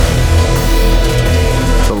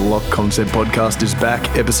Concept podcast is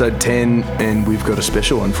back, episode 10, and we've got a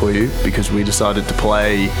special one for you because we decided to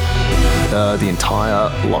play the entire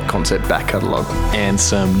Lock Concept back catalogue. And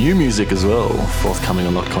some new music as well, forthcoming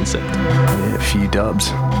on Lock Concept. Yeah, a few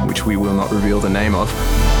dubs, which we will not reveal the name of,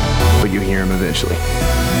 but you'll hear them eventually.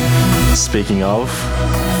 Speaking of,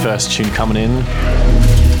 first tune coming in,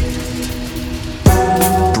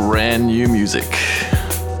 brand new music.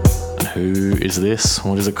 Who is this?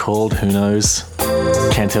 What is it called? Who knows?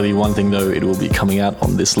 Can't tell you one thing though, it will be coming out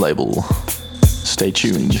on this label. Stay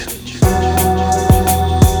tuned.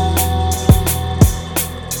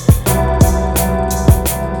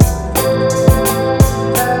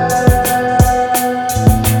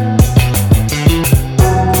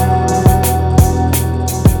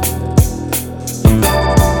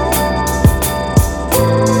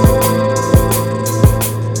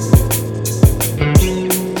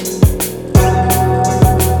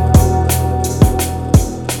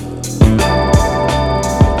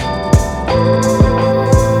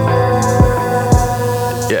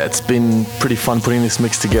 It's been pretty fun putting this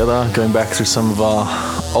mix together, going back through some of our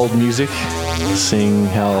old music, seeing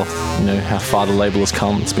how far the label has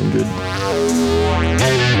come. It's been good.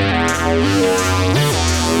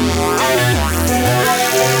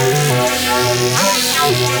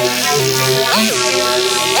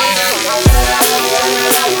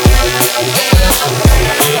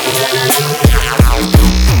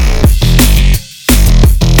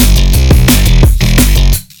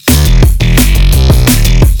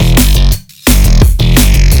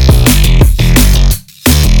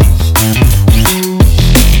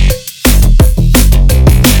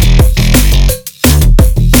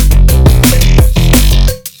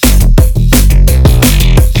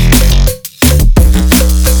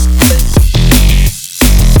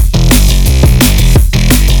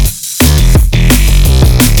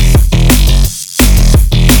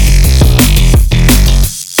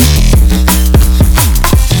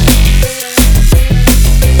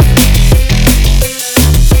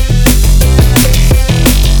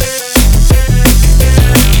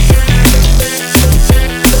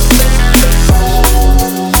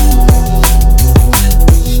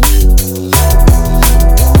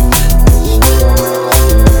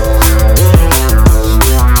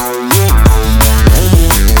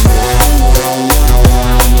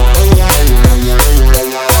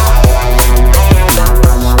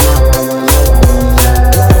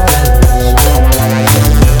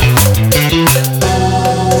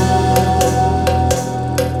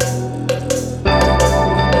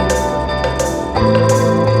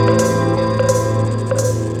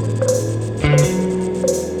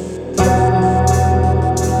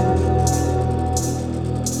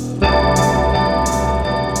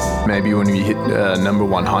 Maybe when we hit number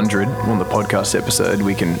 100 on the podcast episode,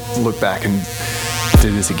 we can look back and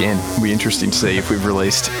do this again. It'll be interesting to see if we've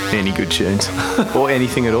released any good tunes or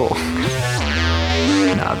anything at all.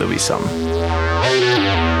 Nah, there'll be some.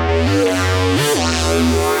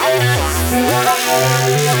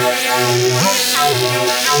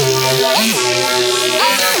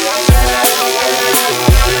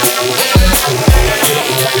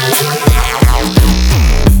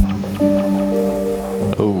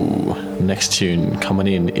 Next tune coming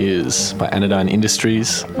in is by Anodyne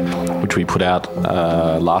Industries, which we put out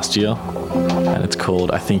last year, and it's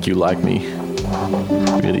called I Think You Like Me.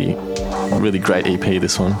 Really, really great EP,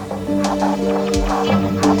 this one.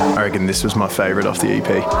 I reckon this was my favourite off the EP.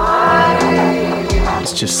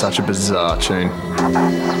 It's just such a bizarre tune.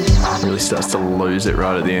 It really starts to lose it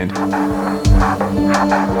right at the end.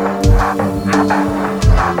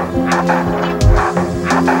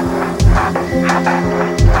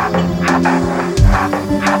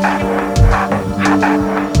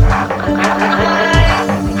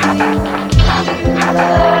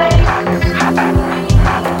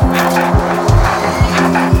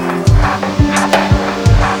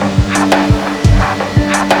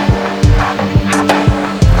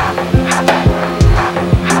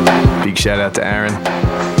 Big shout out to Aaron.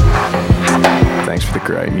 Thanks for the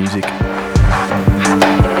great music.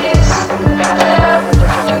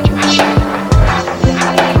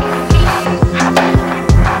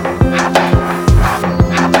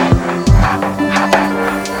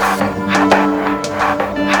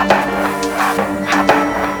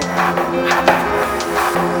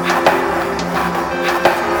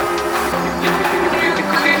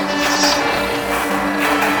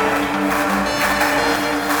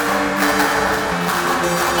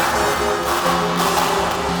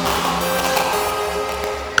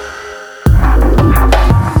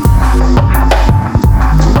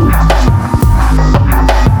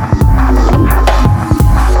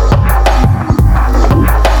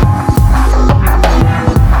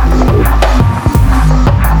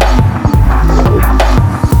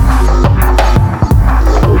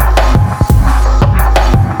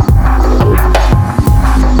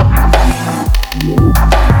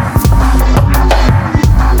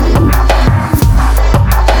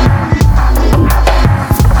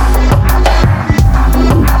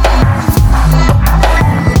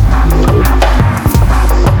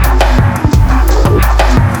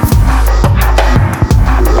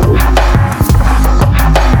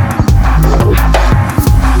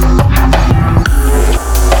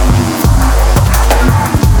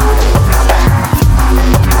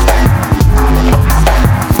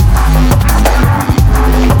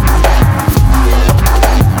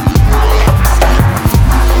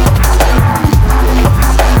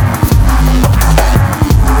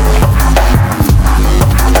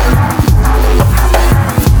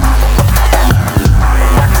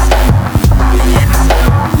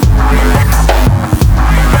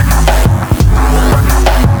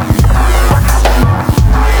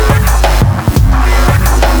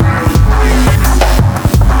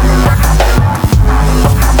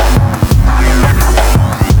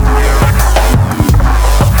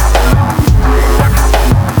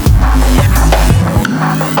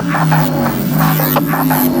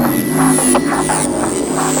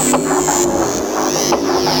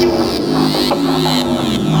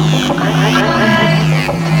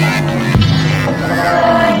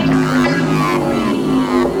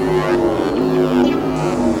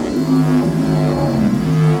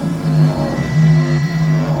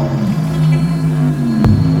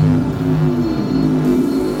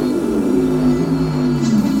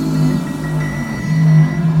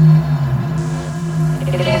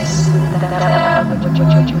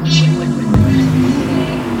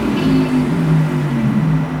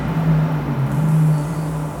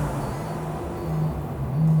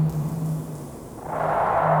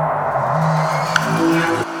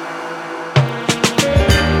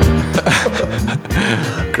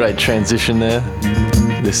 Great transition there.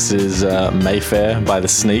 This is Mayfair by The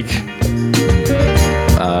Sneak.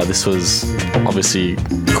 This was obviously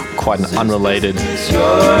quite an unrelated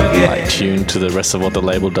tune to the rest of what the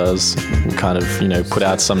label does. We kind of, put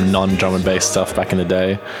out some non-drum and bass stuff back in the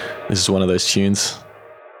day. This is one of those tunes.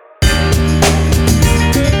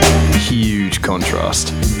 Huge contrast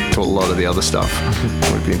to a lot of the other stuff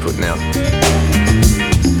we've been putting out.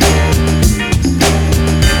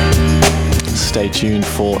 Stay tuned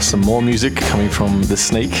for some more music coming from The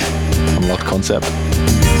Sneak on Locked Concept.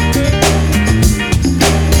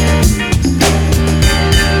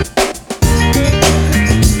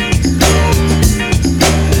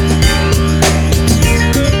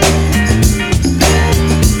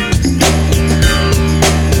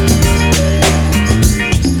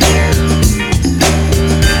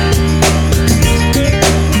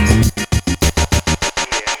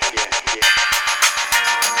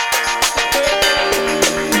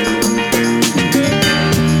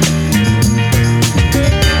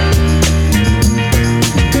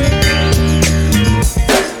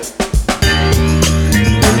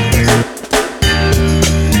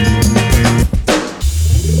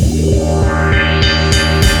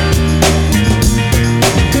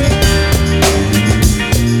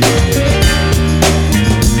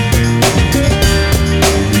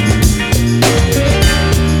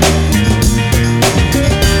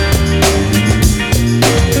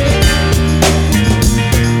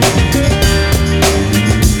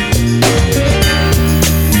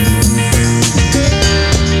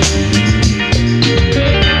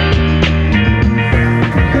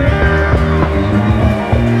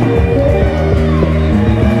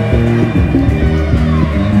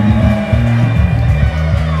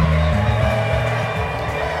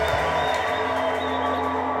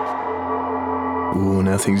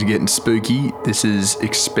 Things are getting spooky. This is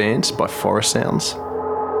Expanse by ForestSound.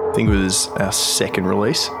 I think it was our second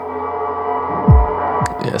release.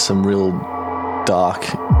 Yeah, some real dark,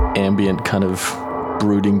 ambient kind of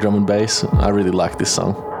brooding drum and bass. I really like this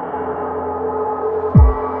song.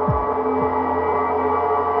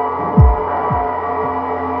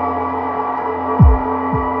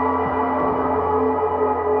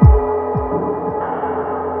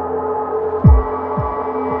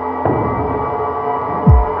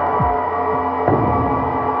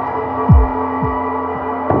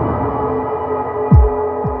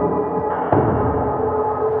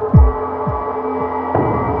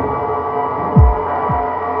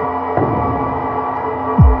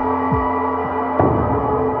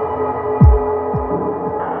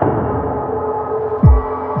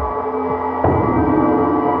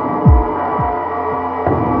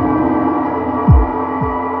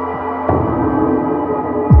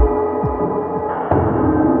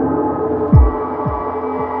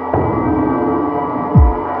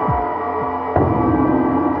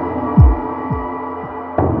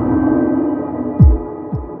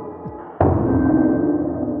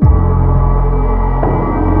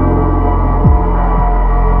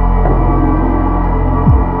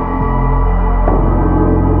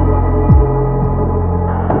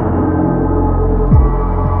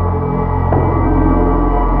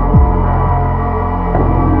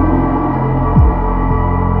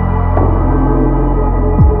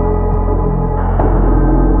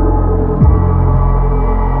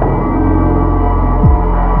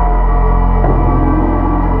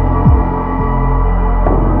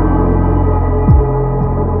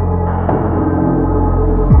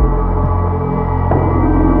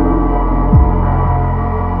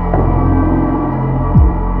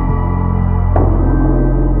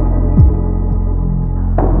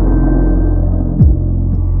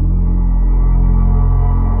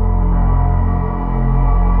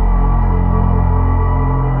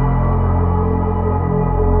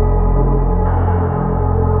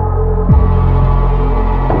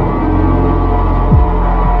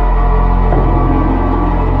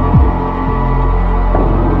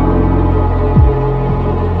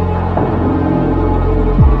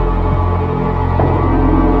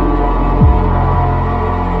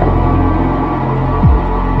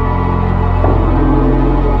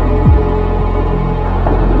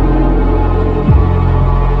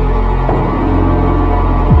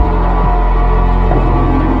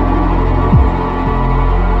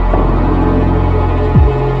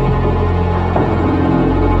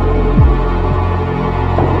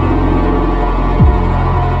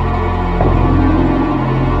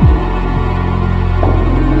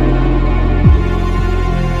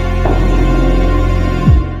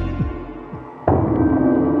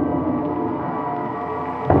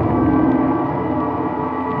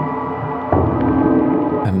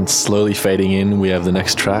 slowly fading in, we have the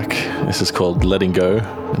next track. This is called Letting Go.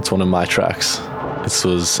 It's one of my tracks. This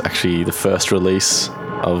was actually the first release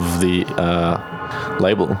of the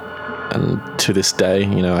label. And to this day,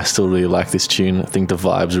 you know, I still really like this tune. I think the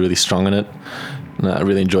vibe's really strong in it. And I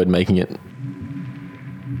really enjoyed making it.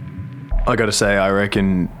 I gotta say, I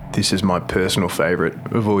reckon this is my personal favourite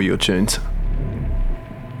of all your tunes.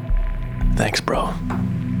 Thanks, bro.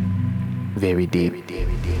 Very deep.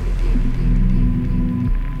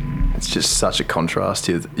 It's just such a contrast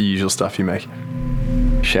to the usual stuff you make.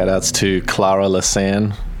 Shout outs to Clara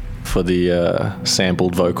Lasan for the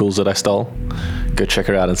sampled vocals that I stole. Go check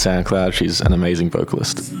her out on SoundCloud. She's an amazing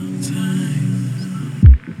vocalist.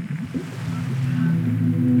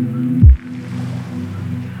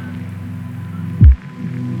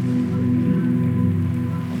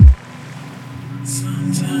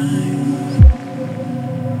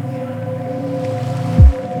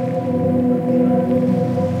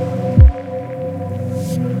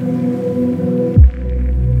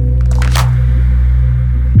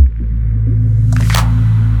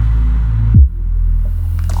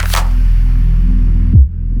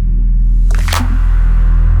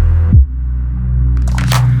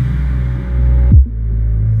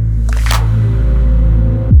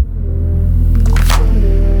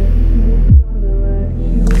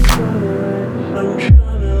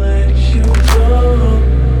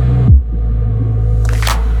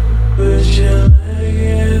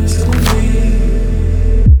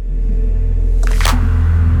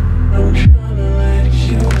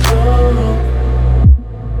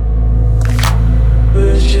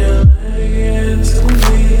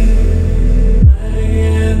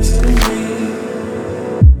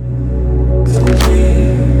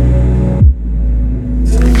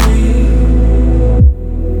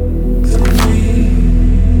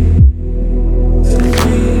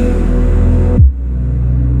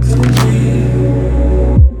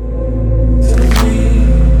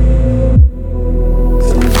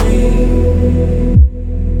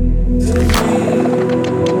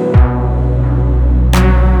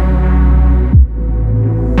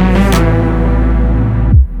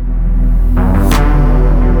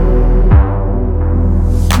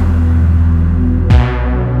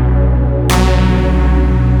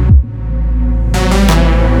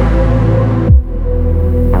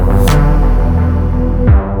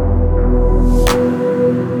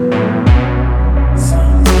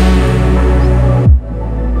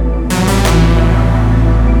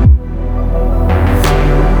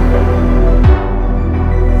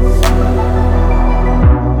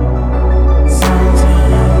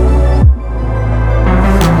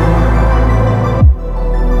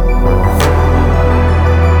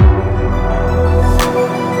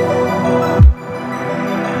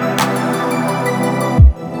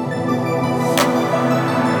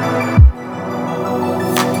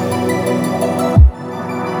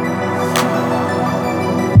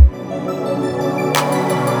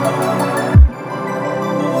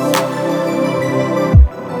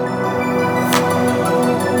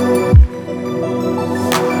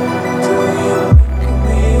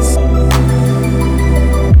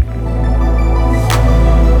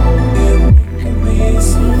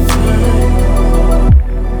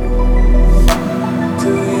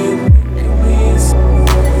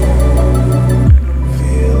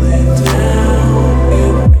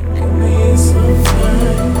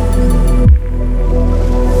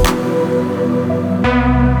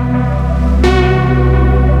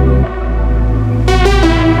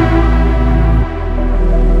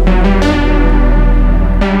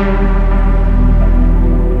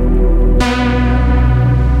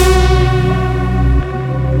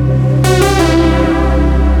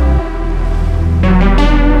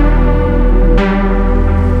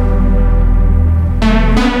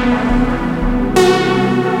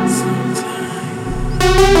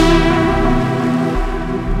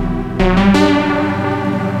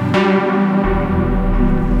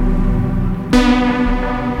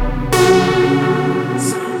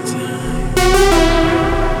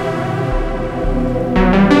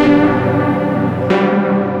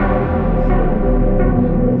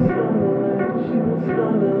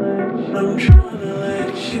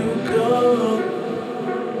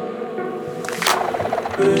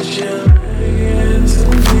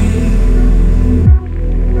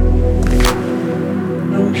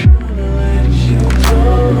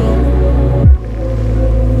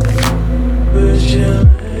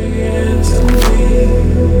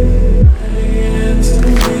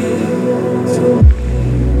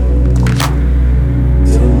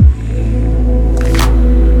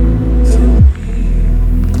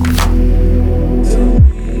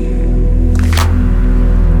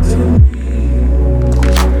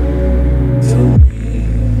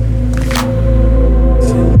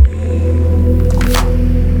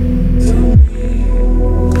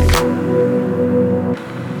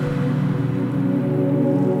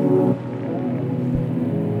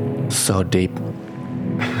 deep.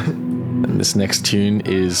 And this next tune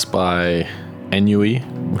is by Enyui,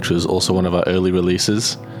 which was also one of our early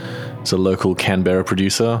releases. It's a local Canberra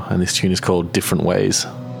producer, and this tune is called Different Ways.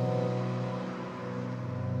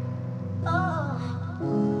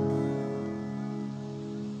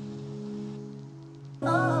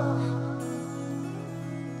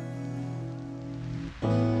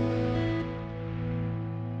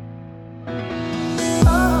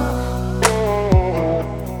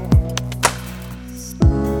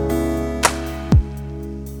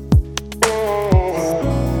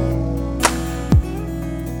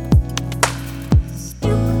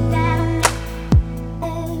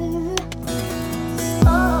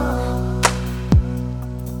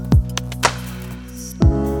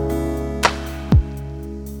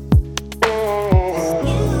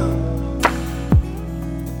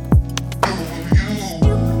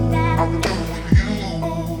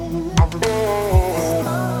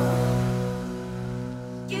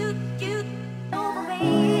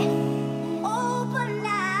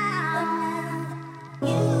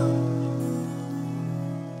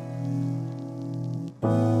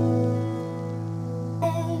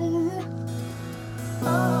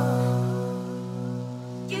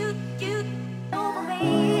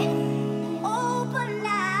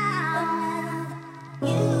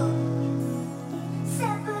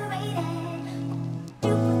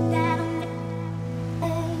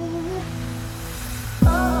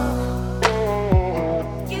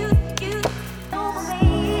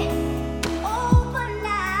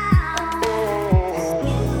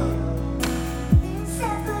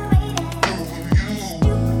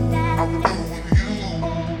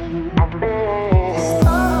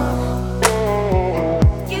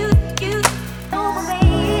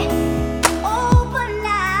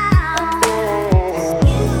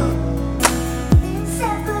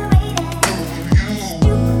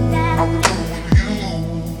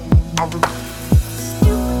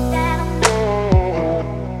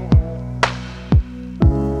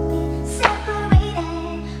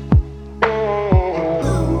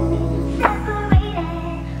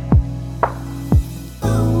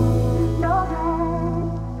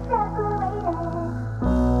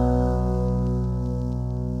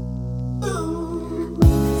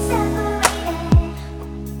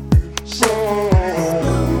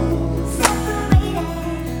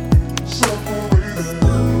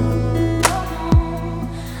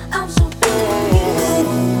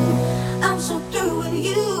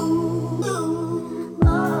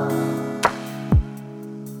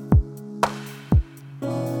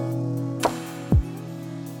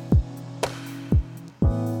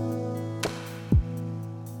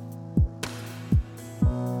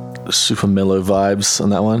 Super mellow vibes on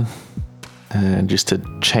that one. And just to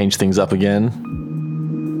change things up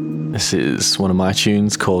again, this is one of my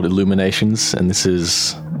tunes called Illuminations, and this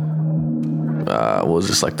is was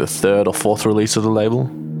this like the third or fourth release of the label.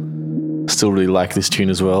 Still really like this tune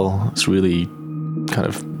as well. It's really kind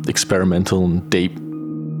of experimental and deep.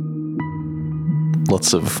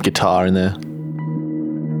 Lots of guitar in there.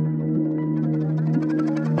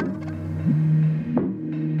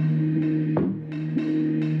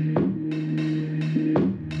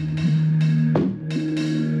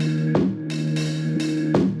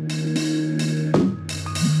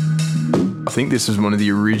 I think this was one of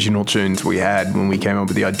the original tunes we had when we came up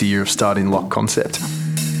with the idea of starting Lock Concept.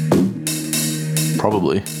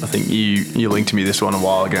 Probably. I think you linked to me this one a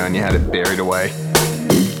while ago and you had it buried away.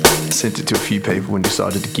 Sent it to a few people and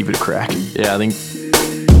decided to give it a crack. Yeah, I think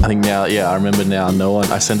now, I remember now,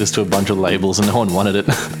 I sent this to a bunch of labels and no one wanted it.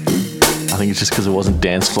 I think it's just because it wasn't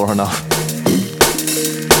dance floor enough.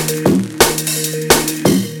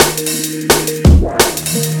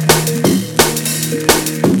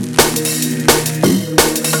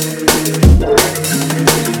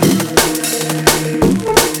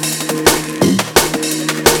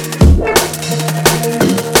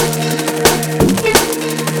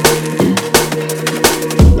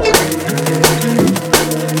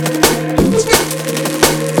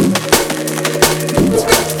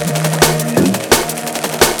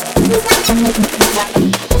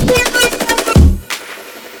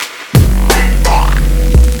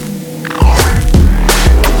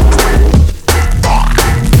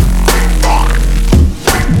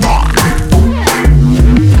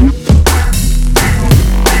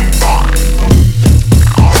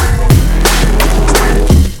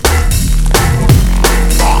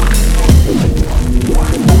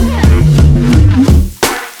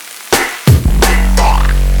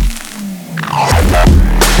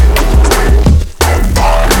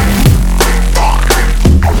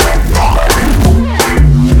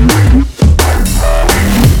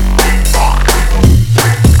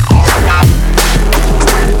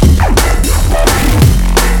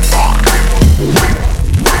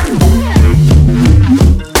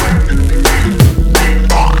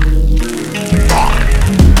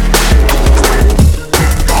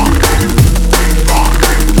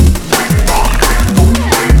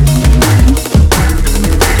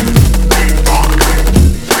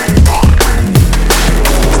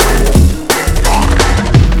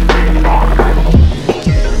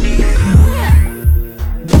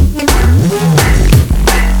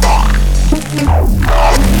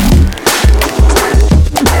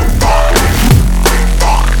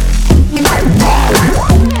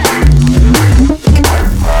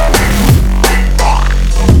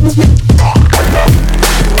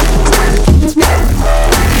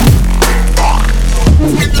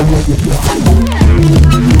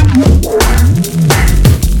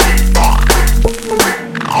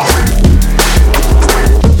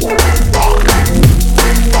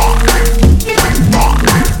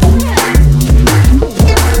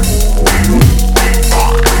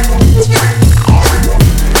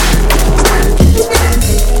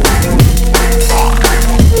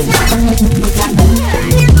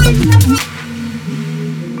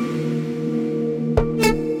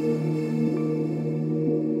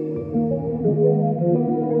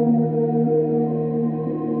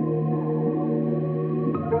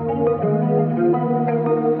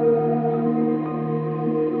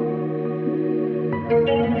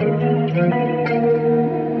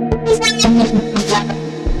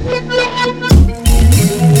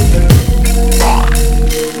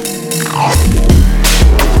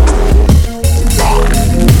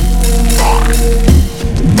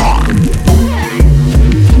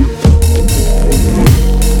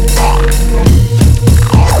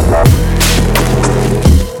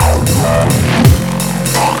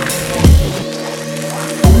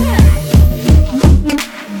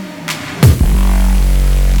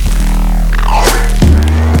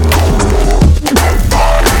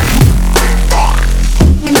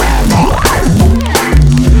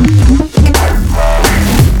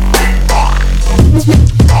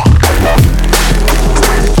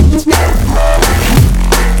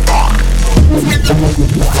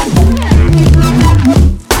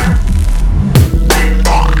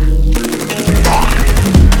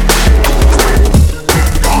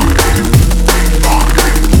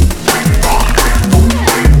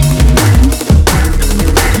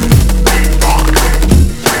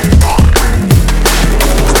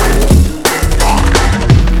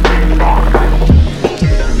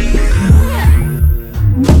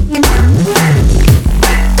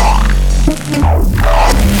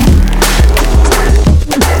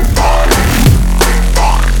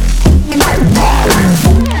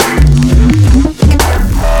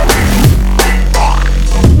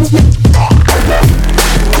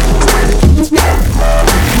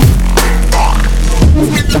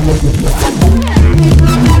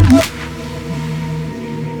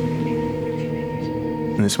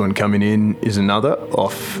 And this one coming in is another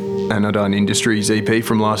off Anodyne Industries EP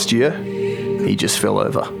from last year. He Just Fell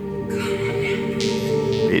Over.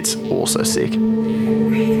 It's also sick.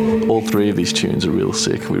 All three of these tunes are real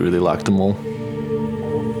sick. We really liked them all.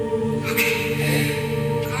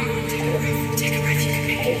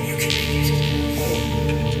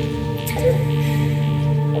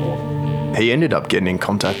 He ended up getting in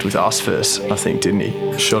contact with us first, I think, didn't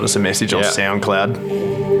he? Shot us a message on SoundCloud.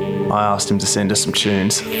 I asked him to send us some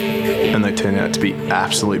tunes, and they turned out to be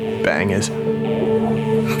absolute bangers.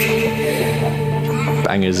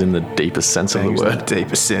 Bangers in the deepest sense of the word.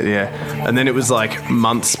 Deepest sense, yeah. And then it was like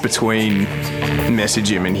months between message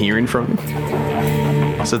him and hearing from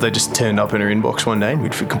him. So they just turned up in our inbox one day, and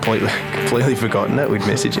we'd completely forgotten it. We'd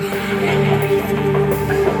message him.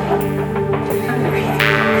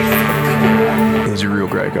 He's a real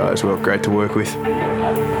great guy as well. Great to work with.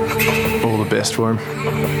 All the best for him.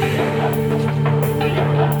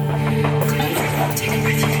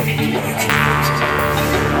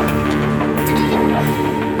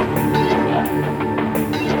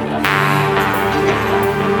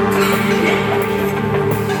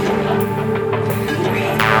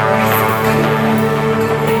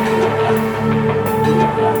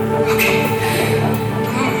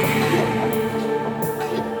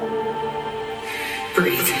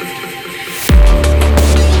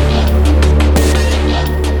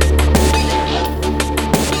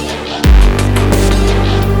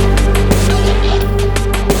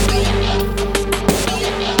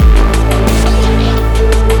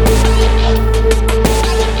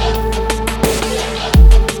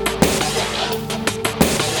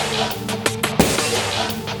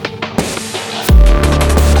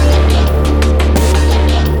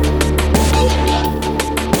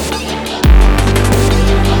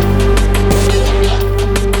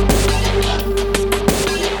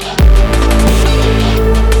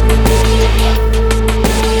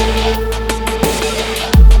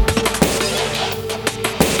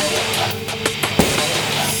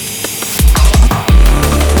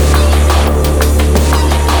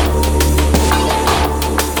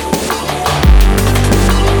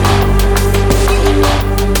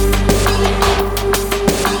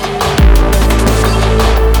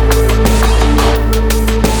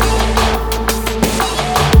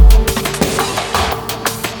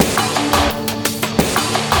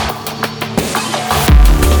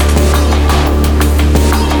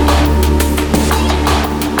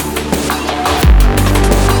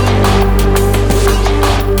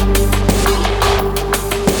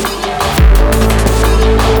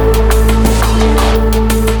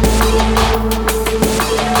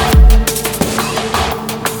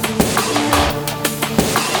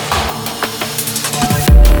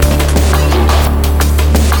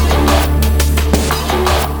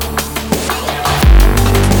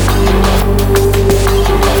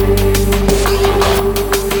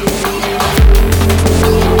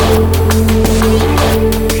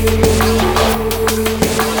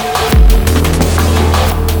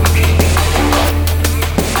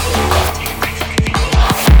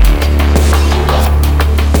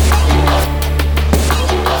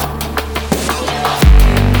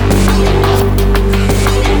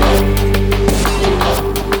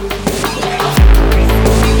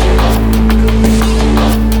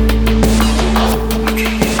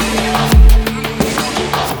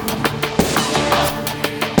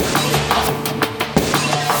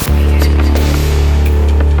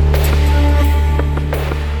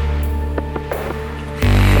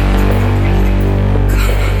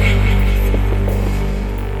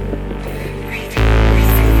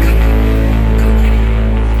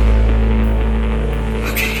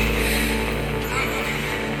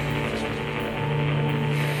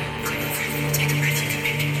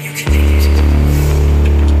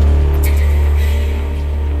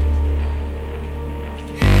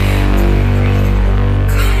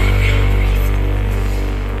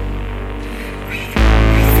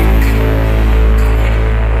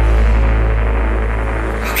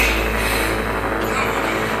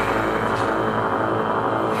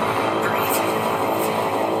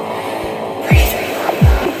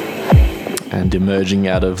 And emerging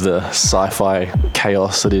out of the sci-fi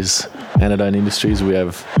chaos that is Anodyne Industries, we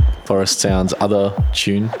have ForestSound's other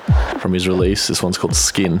tune from his release. This one's called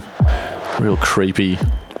Skin. Real creepy,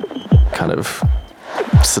 kind of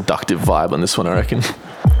seductive vibe on this one, I reckon.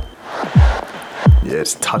 Yeah,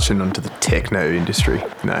 it's touching onto the techno industry.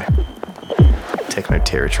 No, techno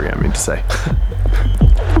territory, I mean to say.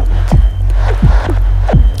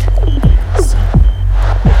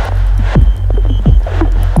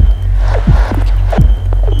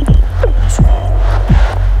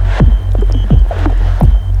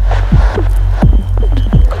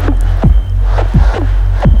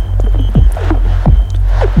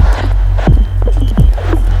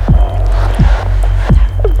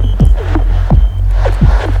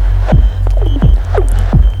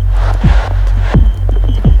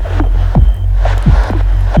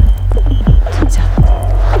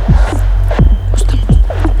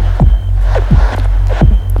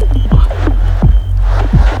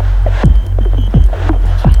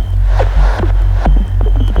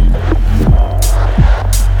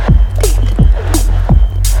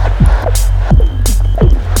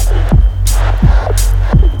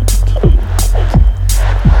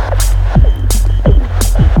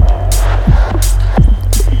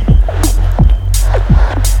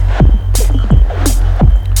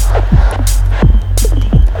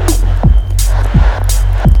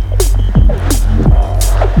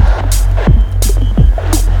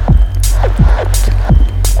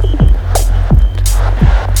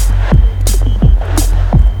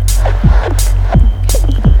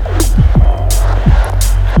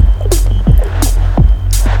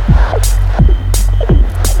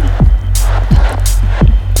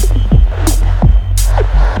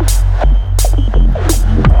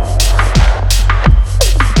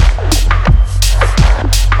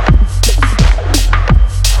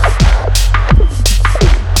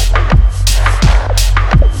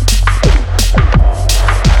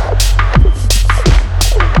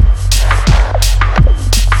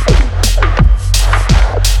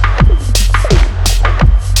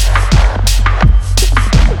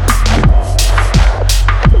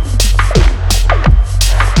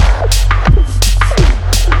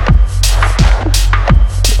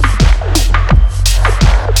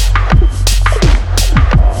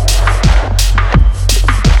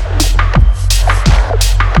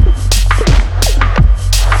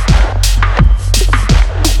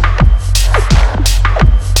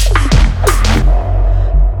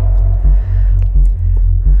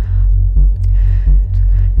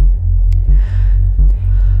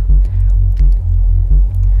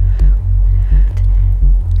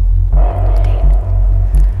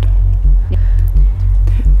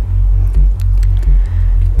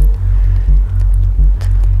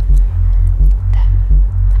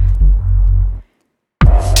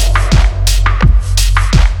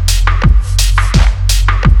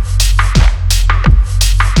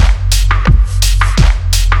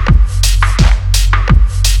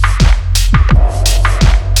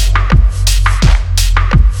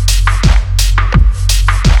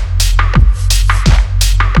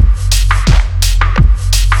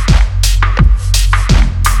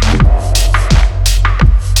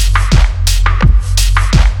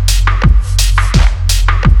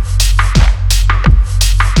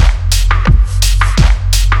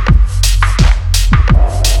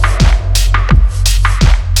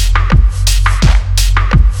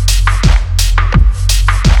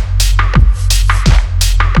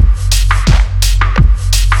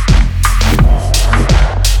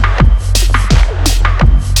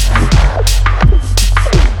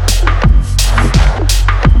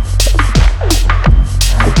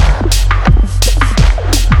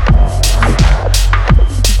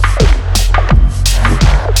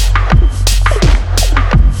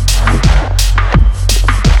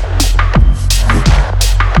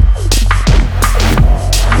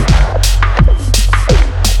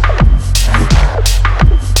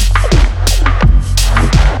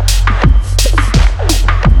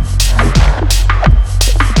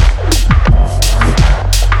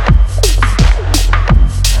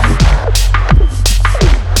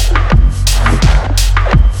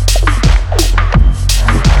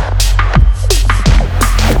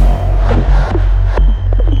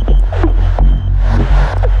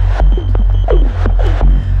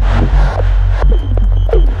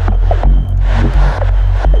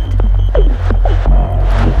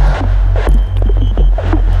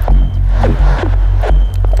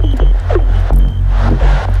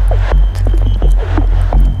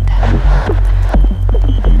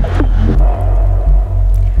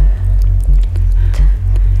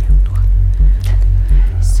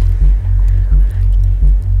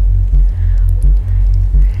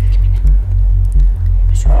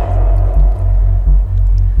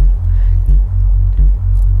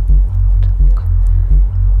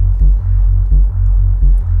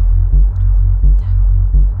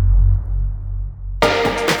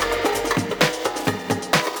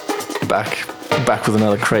 back with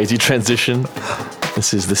another crazy transition.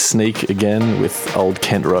 This is The Sneak again with Old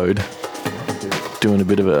Kent Road. Doing a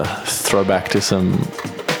bit of a throwback to some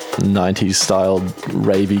 90s styled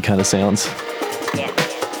ravey kind of sounds.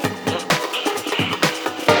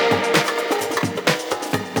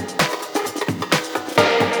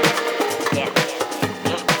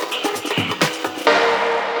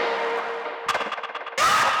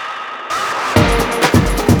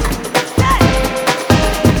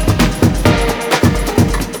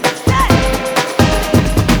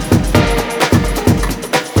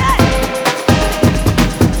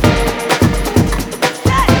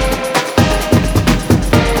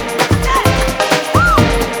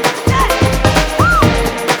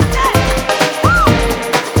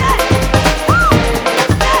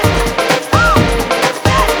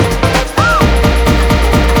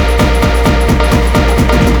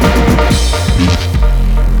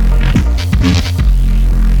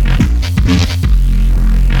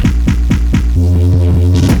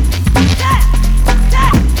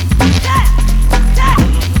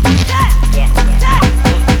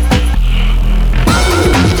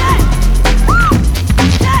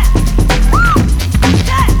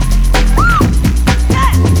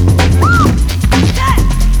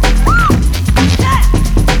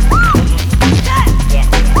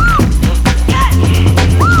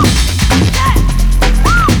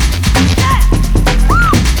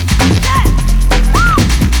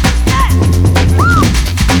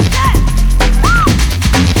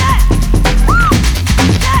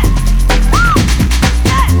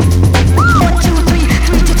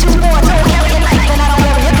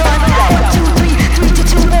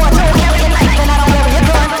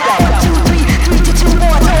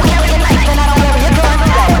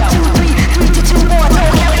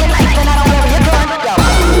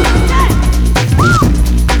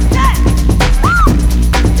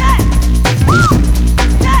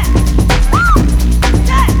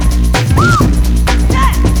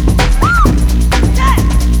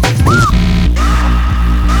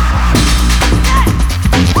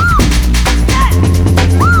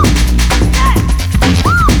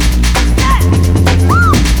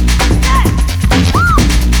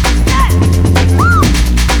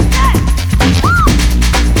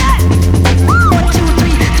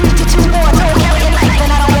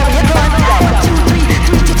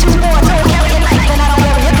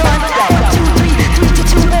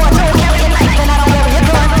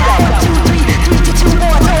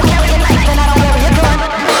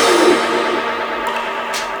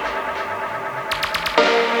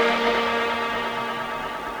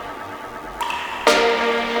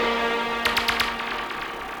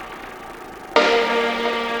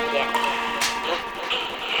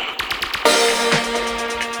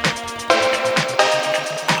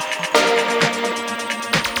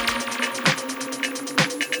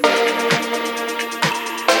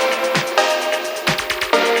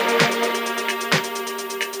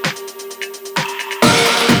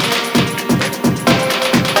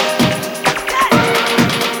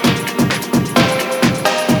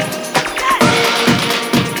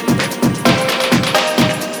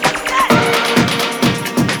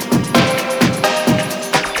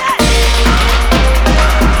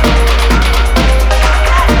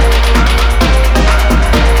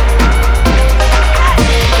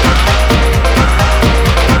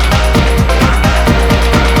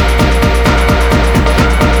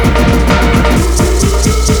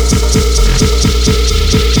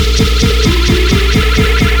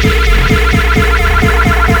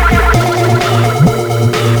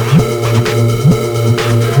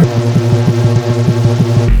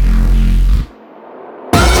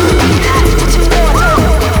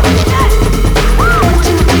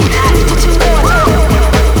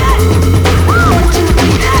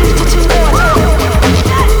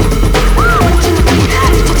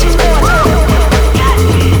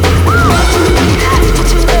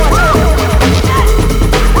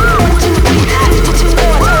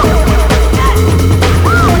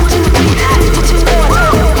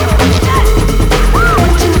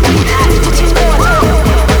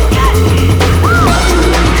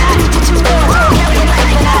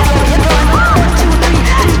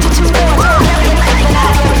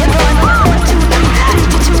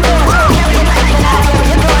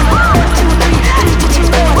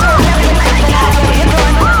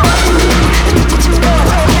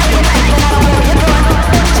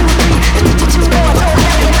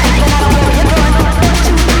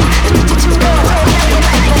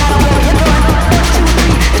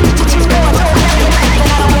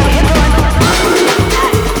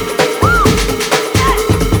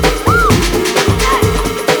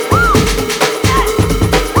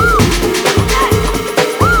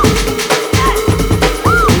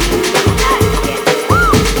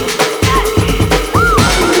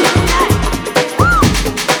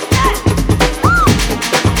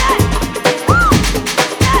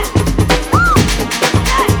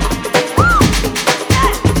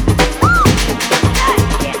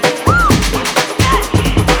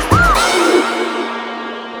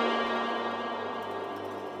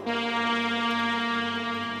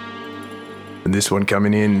 And this one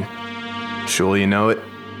coming in, surely you know it.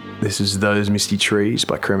 This is Those Misty Trees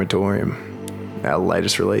by Crematorium, our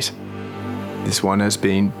latest release. This one has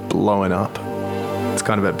been blowing up. It's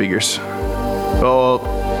kind of our biggest. Oh,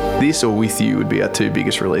 this or With You would be our two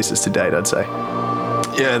biggest releases to date, I'd say.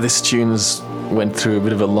 Yeah, this tune's went through a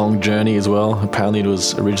bit of a long journey as well. Apparently it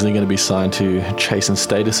was originally going to be signed to Chase and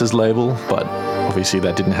Status's label, but obviously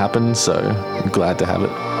that didn't happen, so I'm glad to have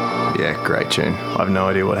it. Yeah, great tune. I have no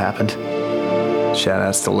idea what happened. Shout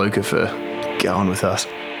outs to Luca for going with us.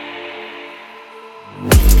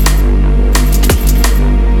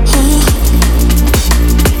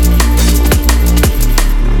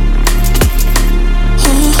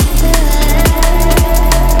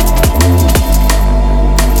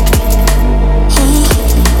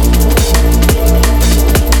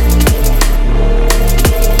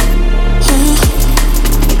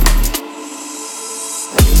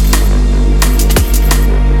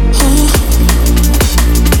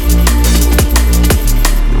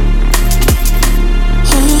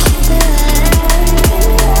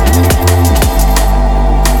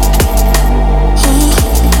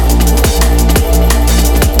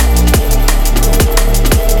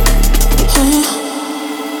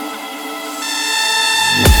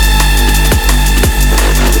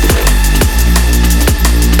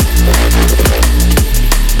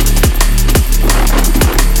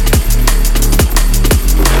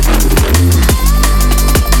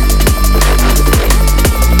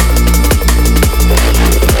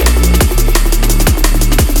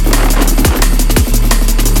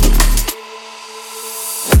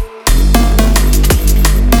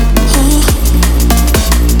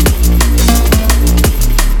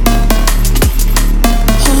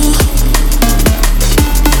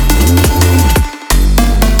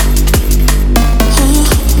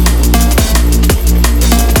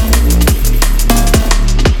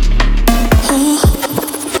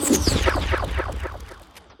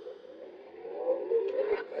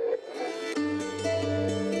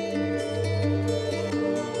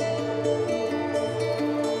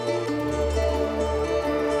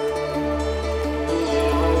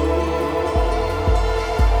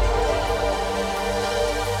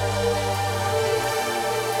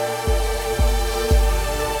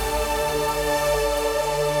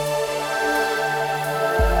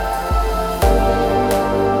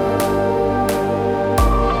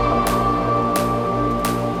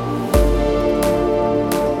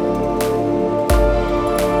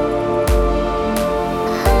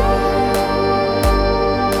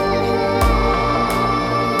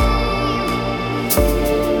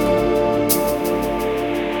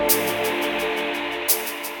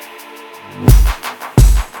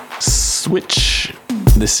 Switch.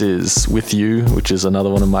 This is With You, which is another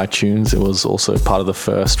one of my tunes. It was also part of the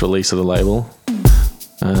first release of the label.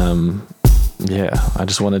 I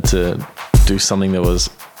just wanted to do something that was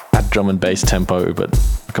at drum and bass tempo, but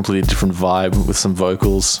a completely different vibe with some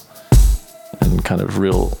vocals and kind of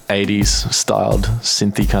real 80s styled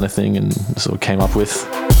synthy kind of thing, and sort of came up with.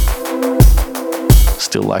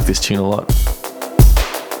 Still like this tune a lot.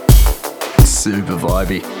 Super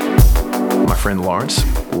vibey. My friend Lawrence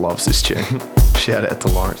loves this tune. Shout out to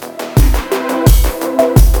Lawrence.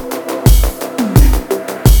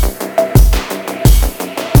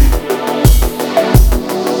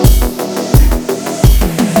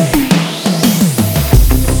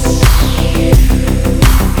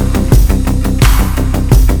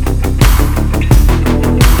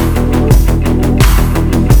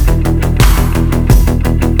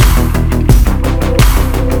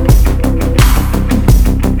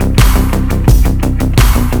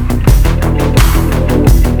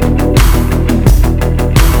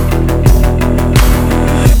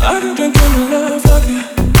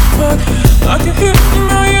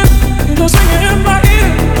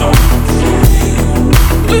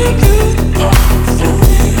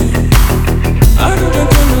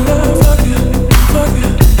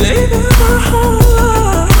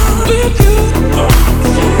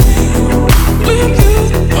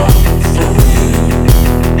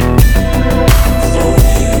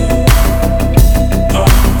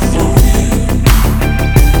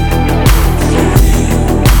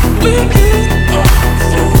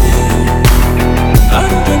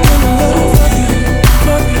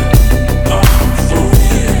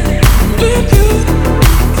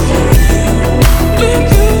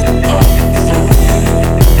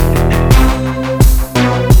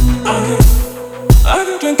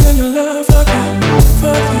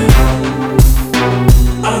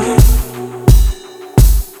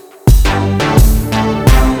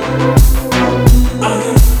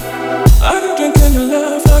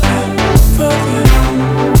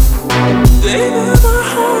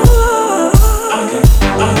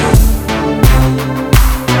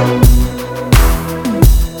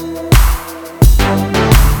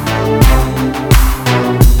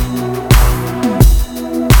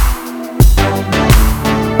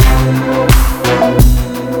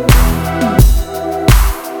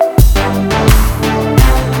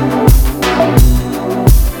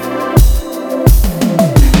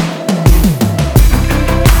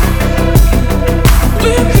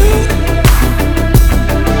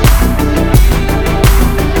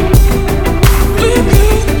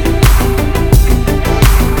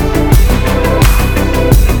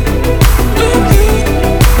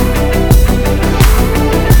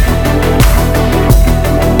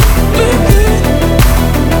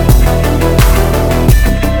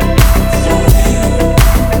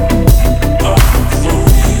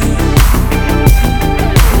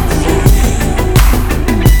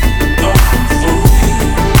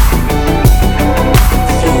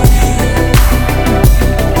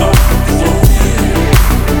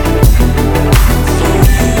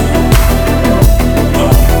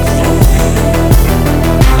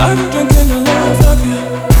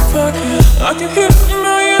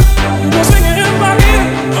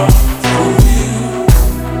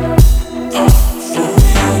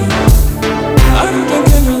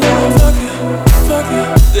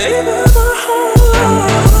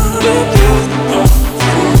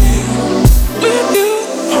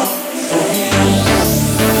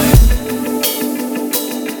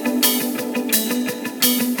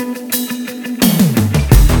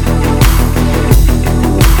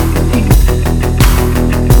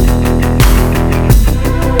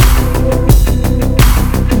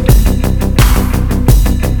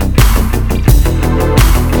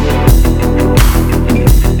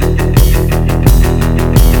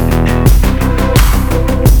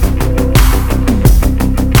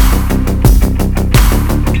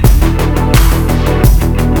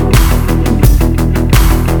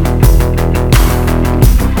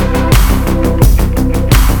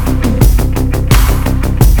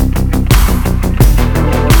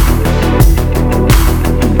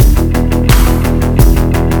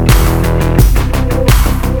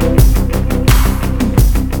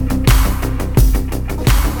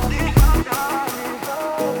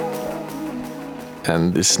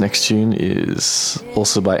 And this next tune is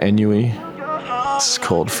also by Enyui. It's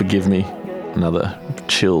called Forgive Me. Another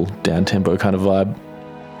chill, down-tempo kind of vibe.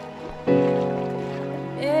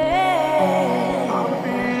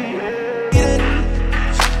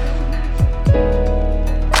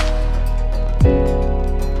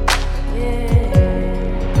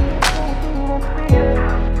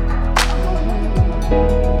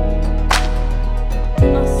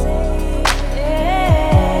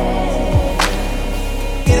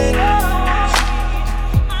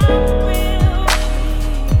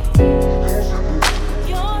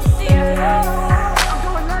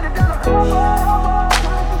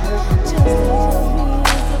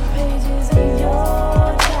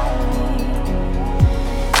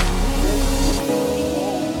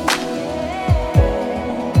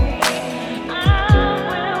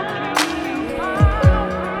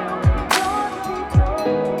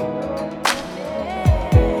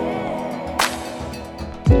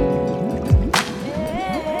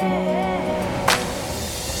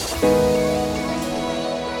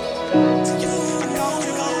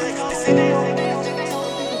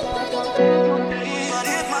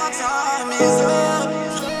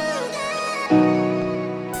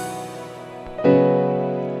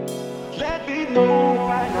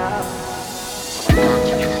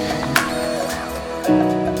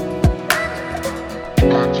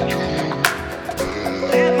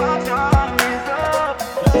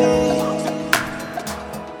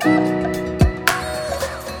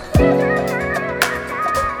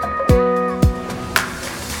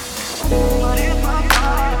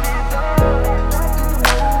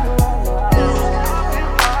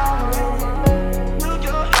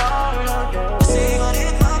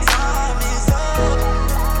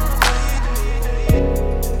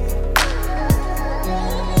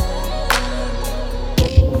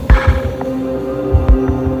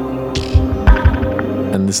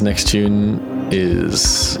 This next tune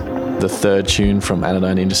is the third tune from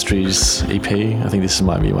Anodyne Industries EP. I think this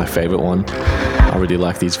might be my favorite one. I really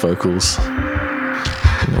like these vocals.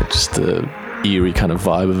 You know, just the eerie kind of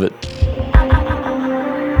vibe of it.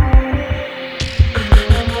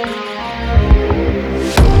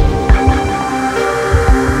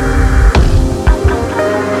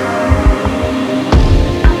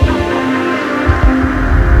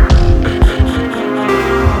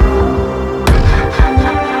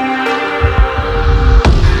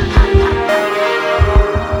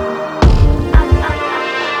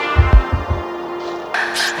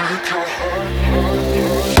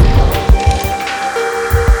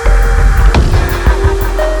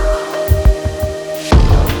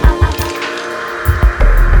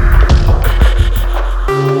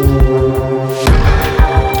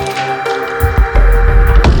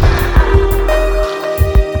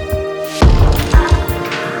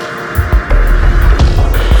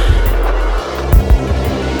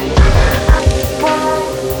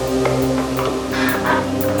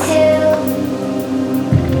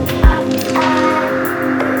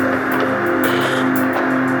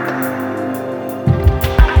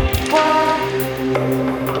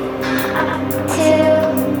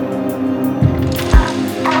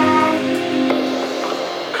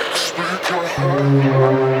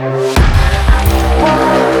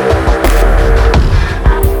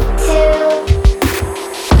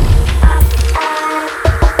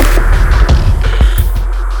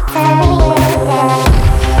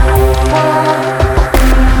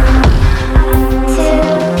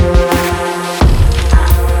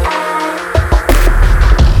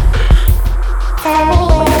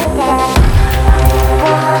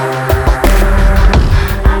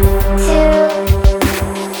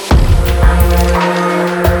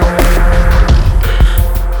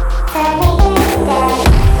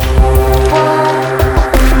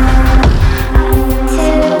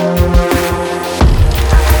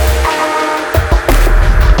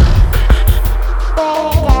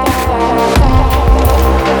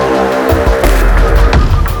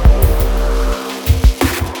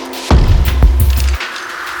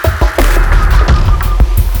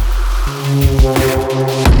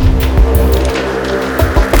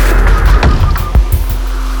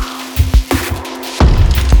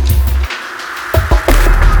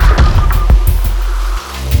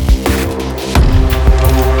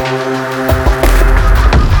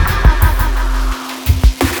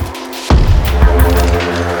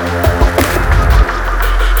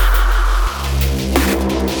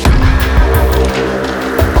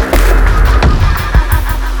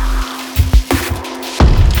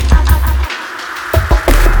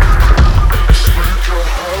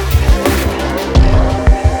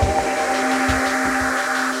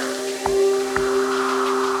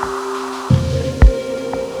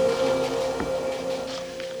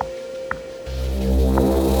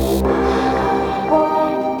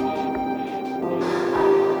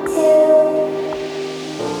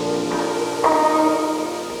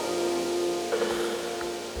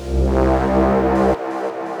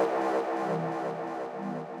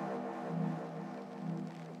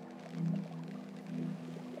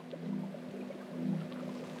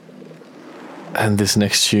 And this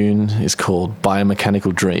next tune is called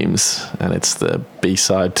Biomechanical Dreams, and it's the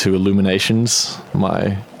B-side to Illuminations,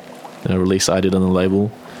 my release I did on the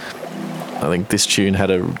label. I think this tune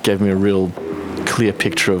gave me a real clear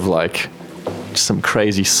picture of like some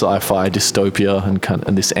crazy sci-fi dystopia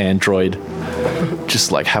and this android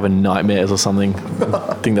just like having nightmares or something.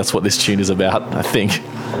 I think that's what this tune is about, I think.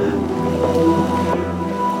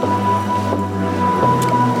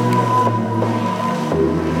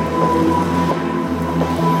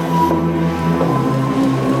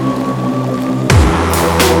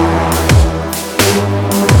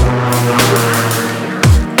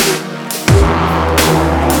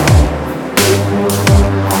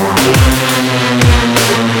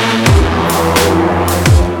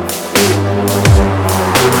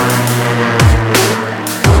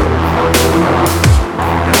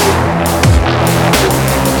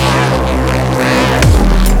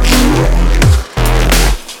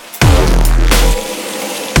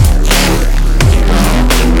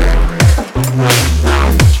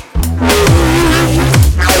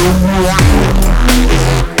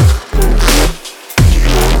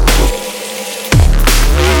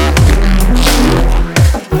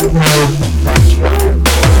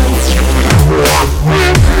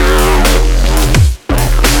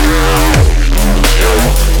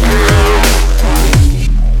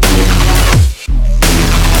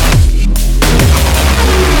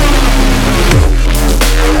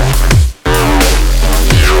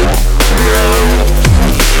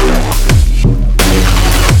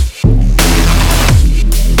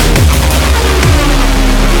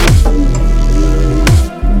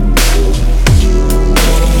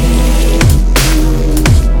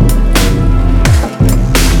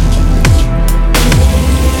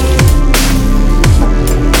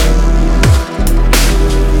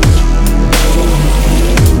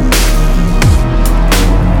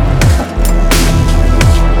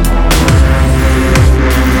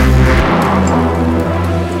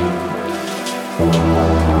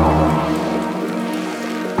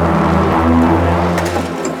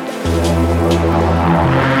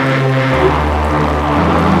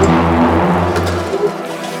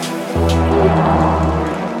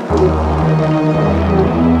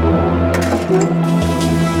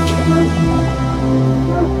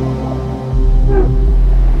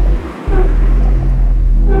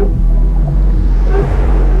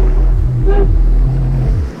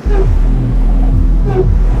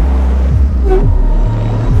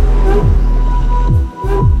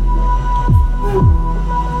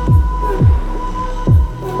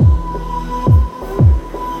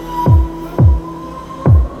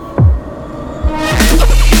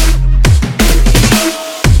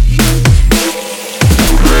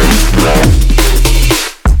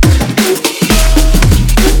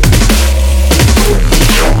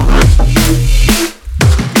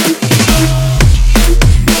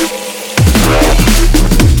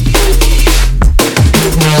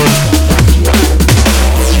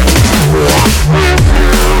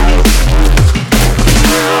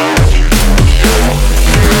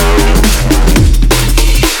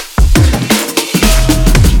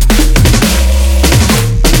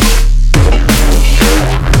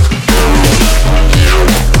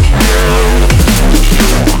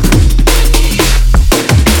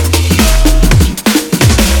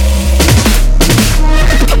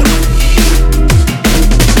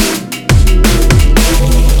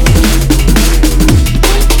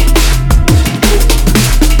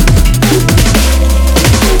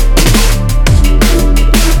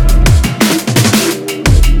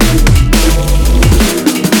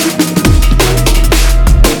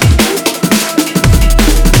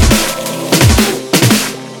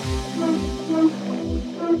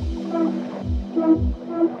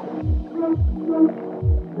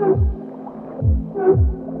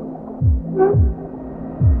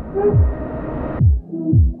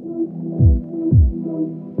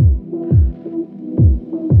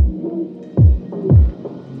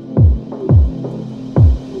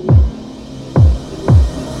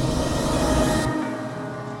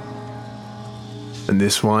 And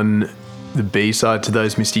this one, the B-side to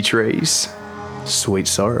those Misty Trees, Sweet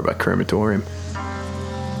Sorrow by Crematorium.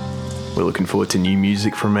 We're looking forward to new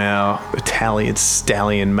music from our Italian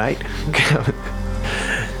stallion mate.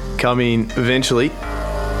 Coming eventually,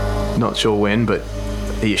 not sure when, but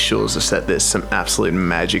he assures us that there's some absolute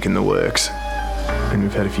magic in the works. And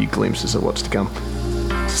we've had a few glimpses of what's to come.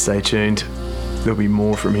 So stay tuned. There'll be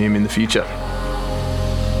more from him in the future.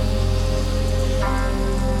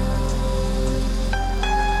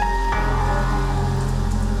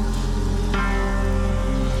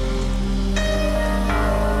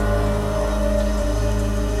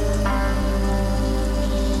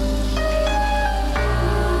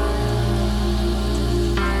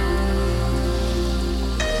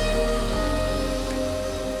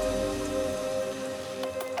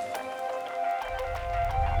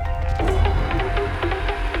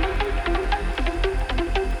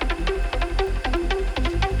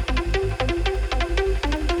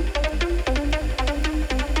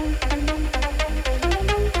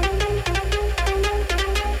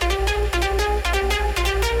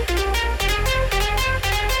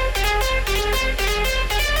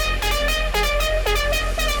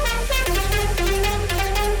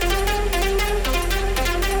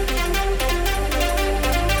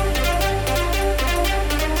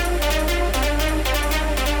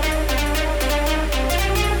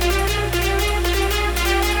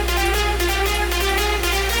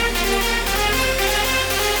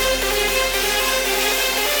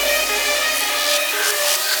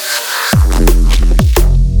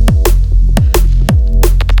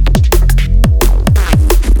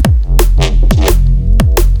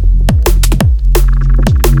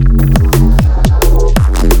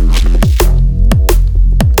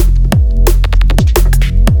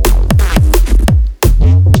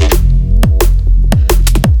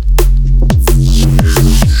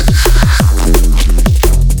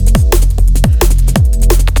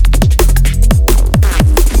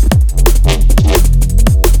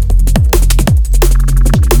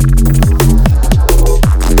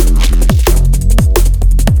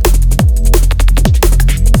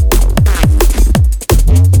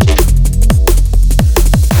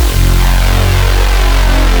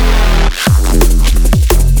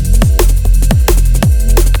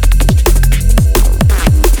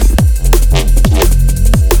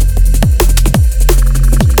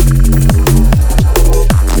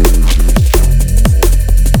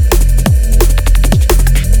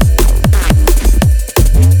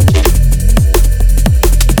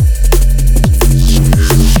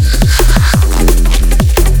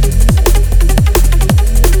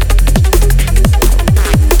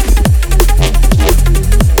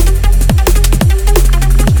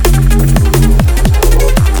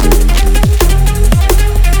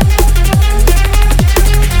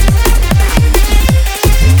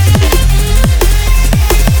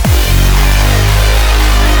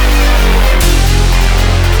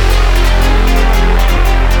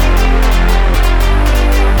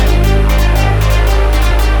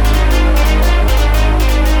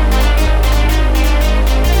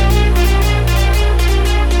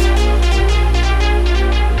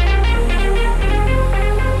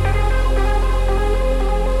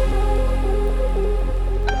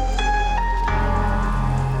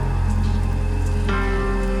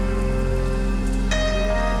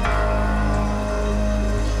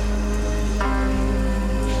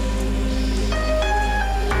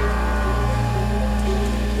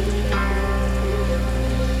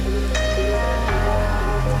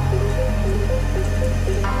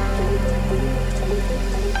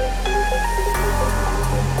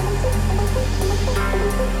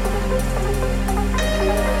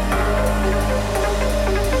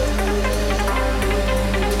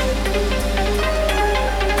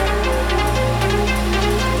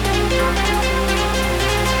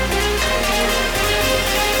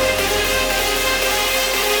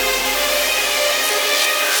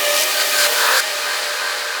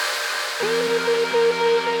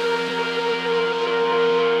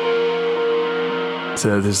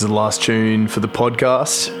 So this is the last tune for the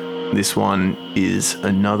podcast. This one is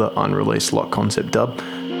another unreleased Lock Concept dub.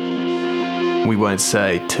 We won't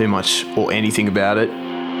say too much or anything about it,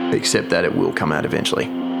 except that it will come out eventually.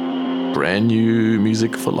 Brand new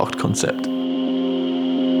music for Locked Concept.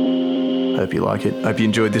 Hope you like it. Hope you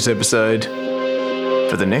enjoyed this episode.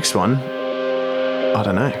 For the next one, I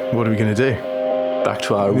don't know. What are we going to do? Back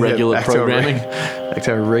to our regular programming. Back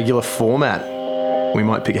to our regular format. We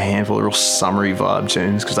might pick a handful of real summery vibe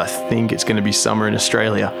tunes because I think it's going to be summer in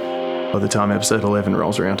Australia by the time episode 11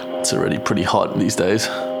 rolls around. It's already pretty hot these days.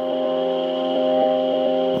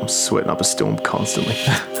 I'm sweating up a storm constantly.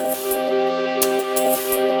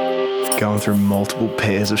 Going through multiple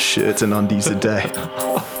pairs of shirts and undies a day.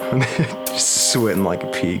 Just sweating like a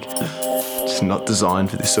pig. Just not designed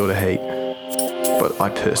for this sort of heat. But I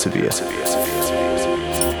persevere.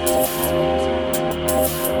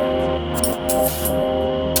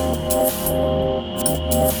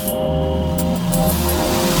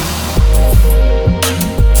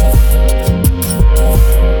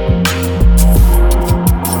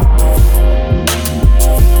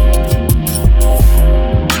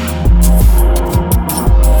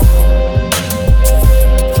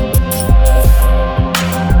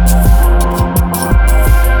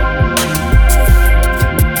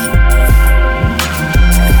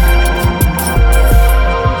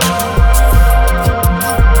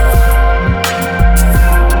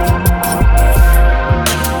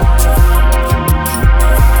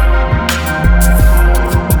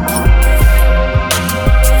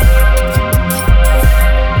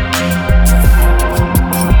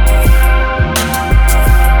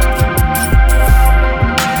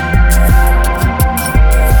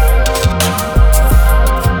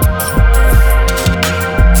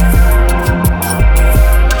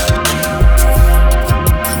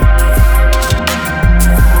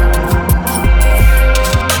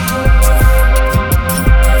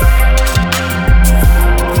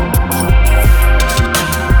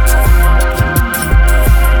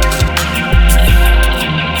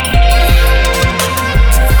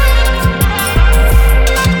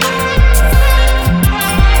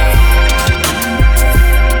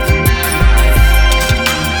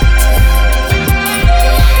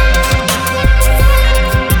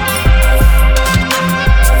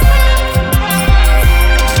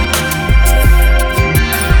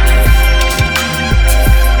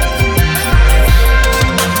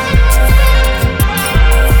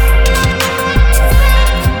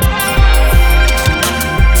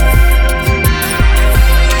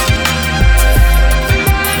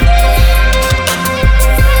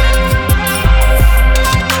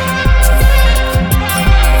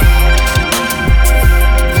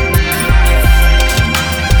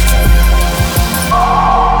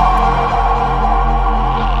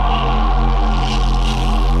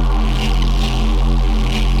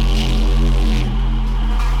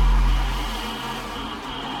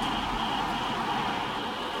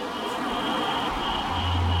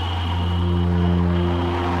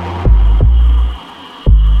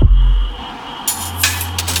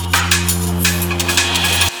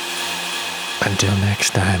 Until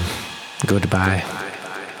next time, goodbye.